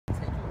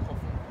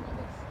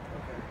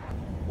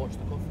Watch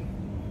the coffee.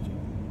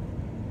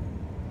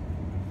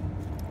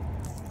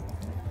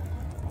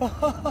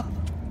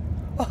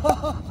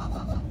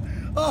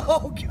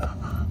 Oh God!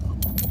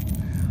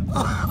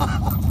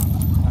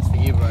 That's for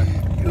you, bro.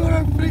 You're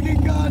a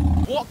freaking god.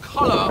 What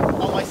colour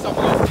are my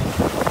sunglasses?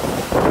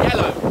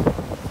 Yellow.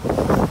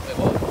 Wait,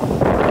 what?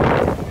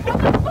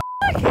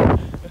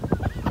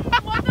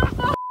 What the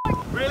fuck?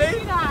 Really?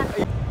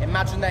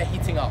 Imagine they're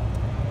heating up.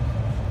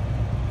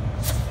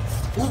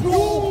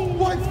 No!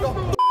 What the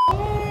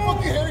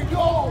fucking Harry?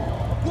 No!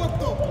 What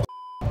the?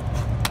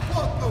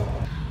 What the?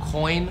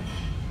 Coin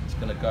is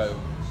gonna go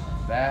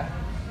there.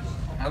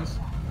 Hands.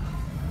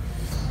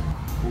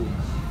 Boom.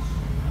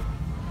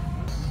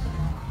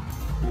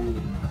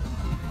 Boom.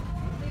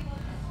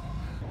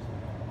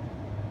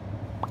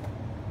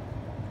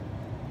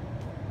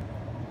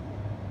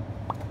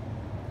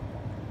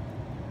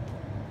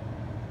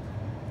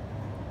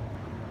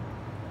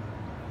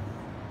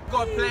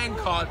 Got a playing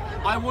card.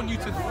 I want you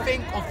to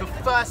think of the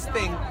first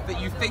thing that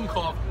you think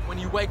of when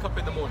you wake up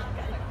in the morning.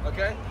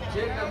 Okay?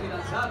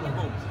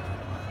 Boom.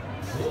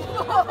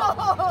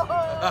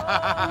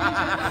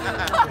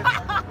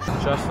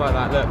 Just like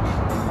that, look.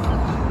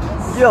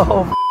 Yo,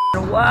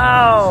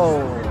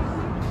 wow.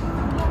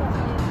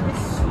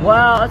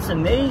 Wow, that's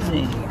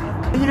amazing.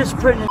 You just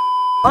printed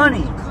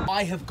money.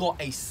 I have got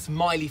a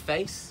smiley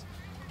face.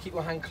 Keep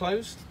your hand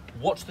closed.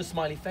 Watch the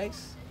smiley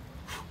face.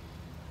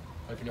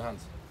 Open your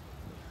hands.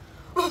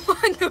 What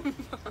the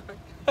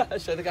fuck?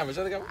 Show the camera,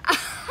 show the camera.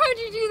 How'd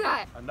you do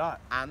that? A nut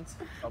and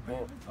a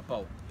bowl. A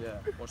bowl.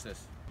 Yeah. Watch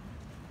this.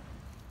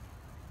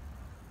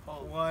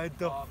 Oh, what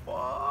the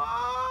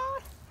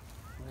fuck?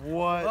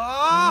 What?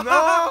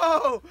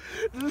 Oh!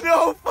 No!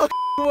 No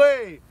fucking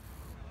way!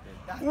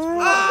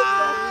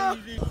 What?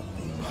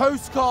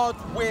 Postcard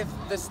with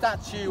the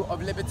Statue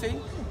of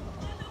Liberty.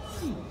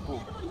 Cool.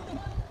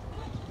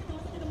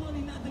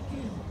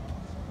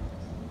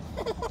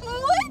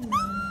 What?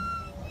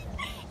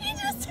 You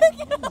just took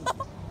it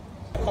off.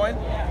 Coin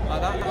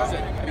like that. That's it.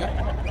 Here we go.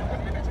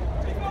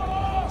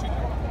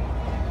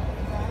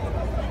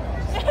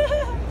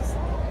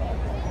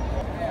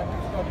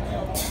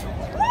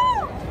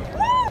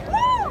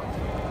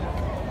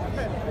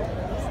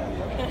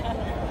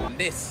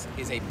 This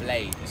is a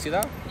blade. You see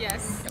that?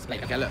 Yes. Yes,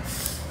 blade. Okay, look.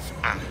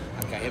 Ah.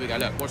 Okay, here we go.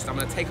 Look, watch this. I'm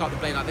gonna take out the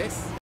blade like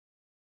this.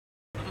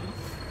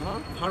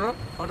 Hold on.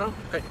 Hold on.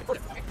 Okay. Hold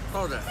it.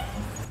 Hold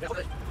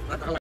it.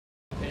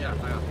 Yeah.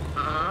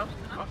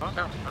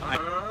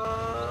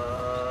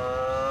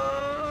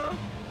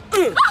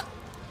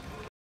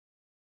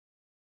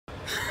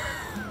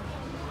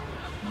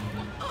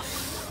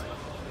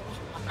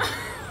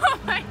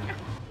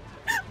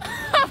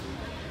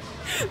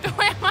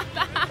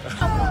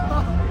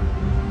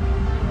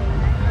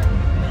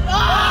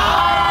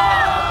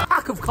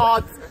 Pack of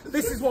cards.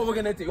 This is what we're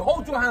gonna do.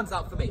 Hold your hands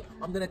out for me.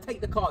 I'm gonna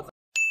take the cards.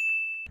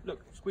 Look,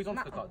 squeeze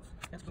onto the cards.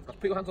 Yes,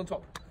 put your hands on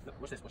top. Look,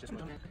 watch this, watch this.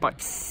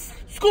 Right.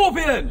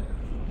 Scorpion!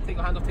 Take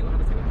your hand off, take your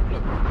hand off, take your hand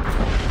off.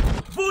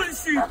 Look.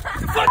 Bullshit!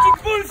 It's fucking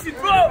bullshit,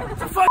 bro!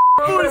 It's fucking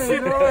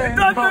bullshit!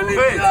 Don't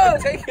believe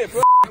that! Take it,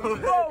 bro.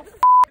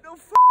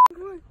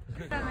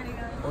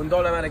 Un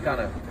doble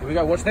americano. Here we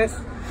go, watch this.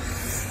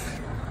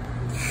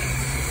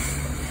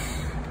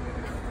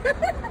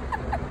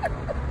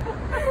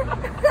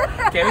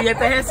 ¿Qué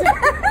billete es ese?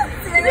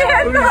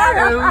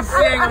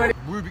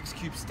 Rubik's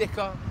Cube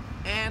sticker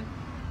and...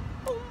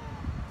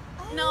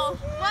 No.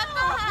 What the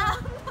hell?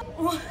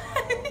 What?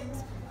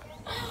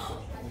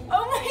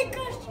 Oh my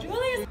gosh,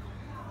 Julius.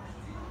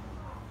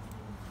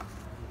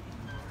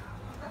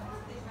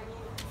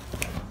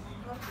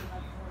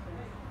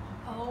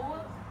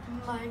 Oh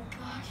my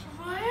gosh,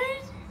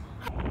 what?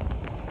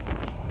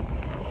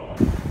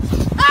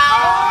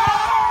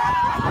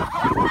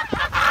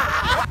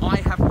 I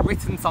have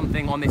written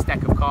something on this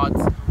deck of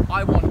cards.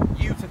 I want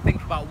you to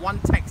think about one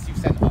text you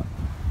sent her.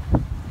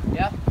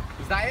 Yeah?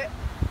 Is that it?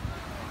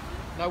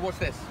 No, watch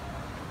this.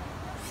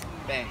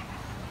 Bang.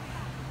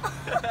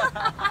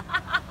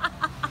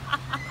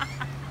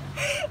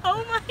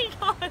 Oh my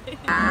god.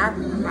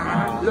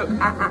 Look.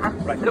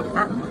 Right, look.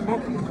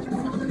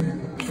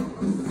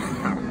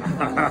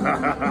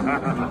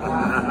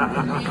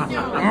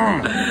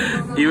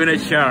 Even a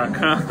shark.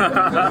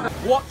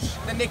 Watch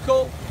the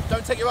nickel.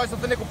 Don't take your eyes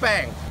off the nickel.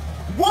 Bang.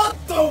 What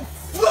the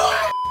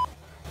fuck?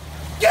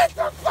 Get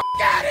the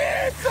fuck out of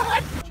here,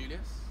 son!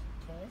 Julius?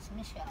 It's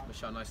Michelle.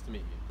 Michelle, nice to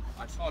meet you.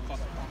 I just hard pass.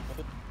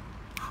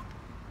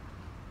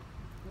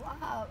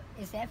 Wow,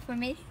 is that for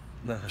me?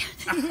 No.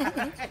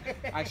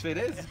 Actually, it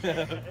is. Is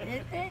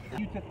it?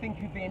 You to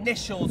think of the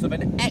initials of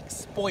an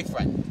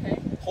ex-boyfriend.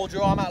 Okay. Hold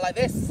your arm out like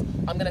this.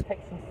 I'm going to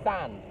take some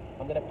sand.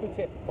 I'm going to put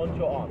it on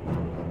your arm.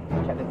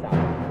 Check this out.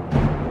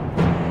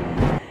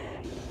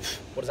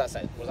 What does that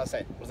say? What does that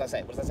say? What does that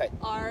say? What does that say?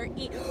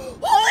 R-E.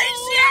 Holy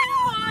shit!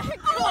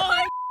 Oh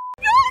my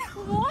god!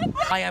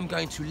 What? I am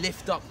going to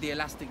lift up the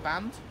elastic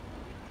band.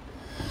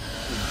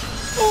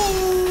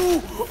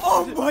 Oh,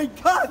 oh my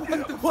god!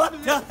 What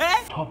the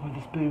heck? Top of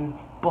the spoon,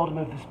 bottom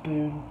of the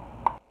spoon.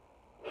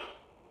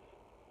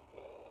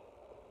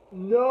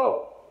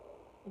 No!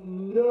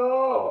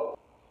 No!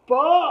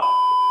 Fuck!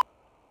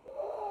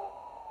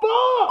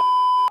 Fuck!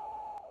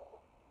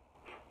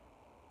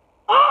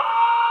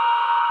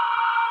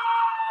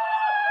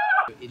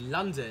 In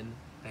London,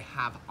 they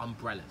have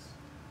umbrellas.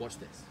 Watch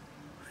this.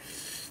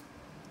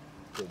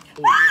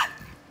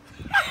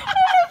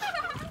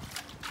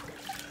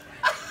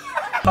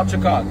 Touch a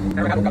card.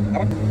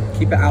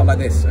 Keep it out like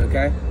this,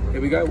 okay?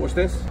 Here we go, watch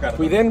this.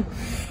 Breathe in.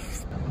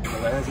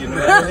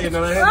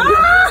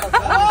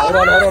 Hold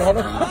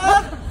on.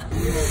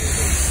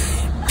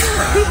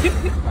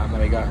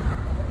 There we go.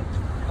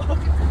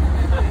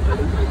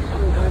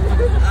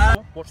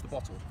 Watch the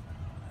bottle.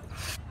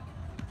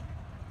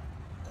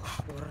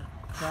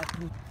 Porca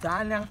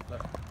puttana.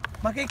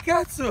 Ma che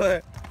cazzo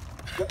è?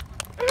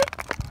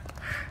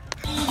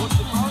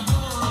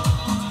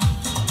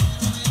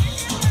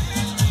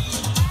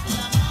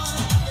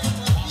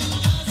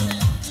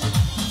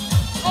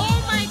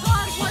 Oh my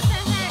god, what the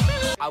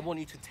heck? I want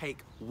you to take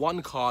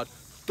one card.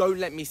 Don't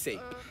let me see.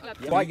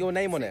 Write your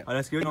name on it. Ahora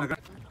escribe una Put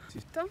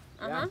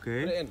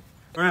Okay. it in.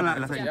 Ahora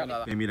la saqué. Yeah, like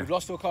that. Okay, mira. You've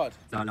lost your card.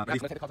 No, no,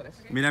 Take the card like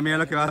this. Mira, mira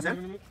lo que vas a hacer.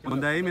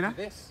 Ponte ahí, mira.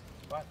 This.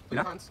 Right. Put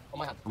Mira. your hands on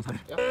my hand. Vamos a ver.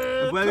 Yeah.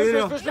 Empuja el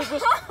vidrio.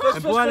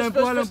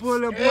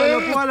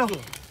 Empújalo.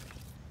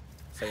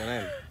 Say your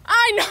name.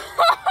 Ay, no.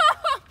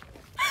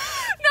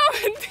 No,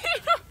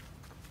 mentira.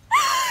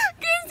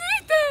 ¿Qué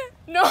hiciste?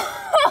 No.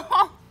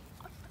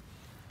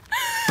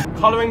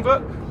 Colouring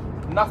book.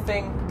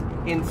 Nothing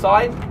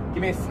inside.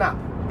 Give me a snap.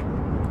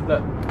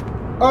 Look.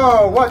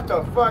 Oh, what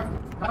the fuck?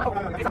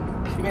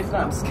 Give me a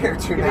snap. I'm scared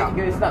to Give now.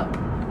 me a snap.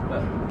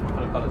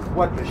 Look. Colours.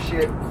 What the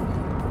shit?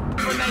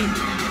 Your name.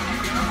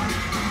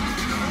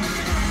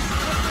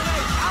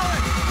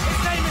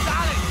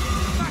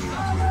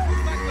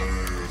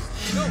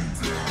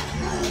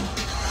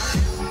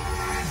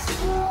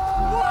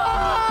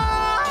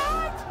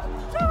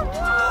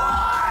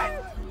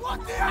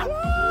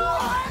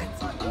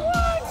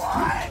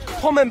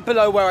 Comment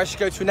below where I should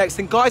go to next.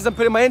 And guys, I'm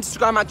putting my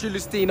Instagram at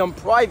Julius Dein on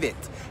private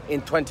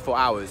in 24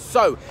 hours.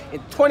 So in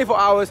 24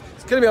 hours,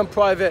 it's gonna be on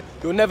private.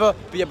 You'll never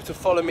be able to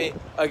follow me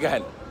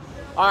again.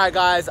 All right,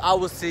 guys, I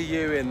will see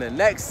you in the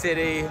next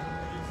city.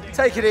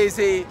 Take it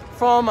easy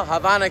from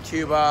Havana,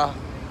 Cuba.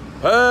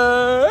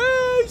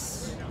 Hey!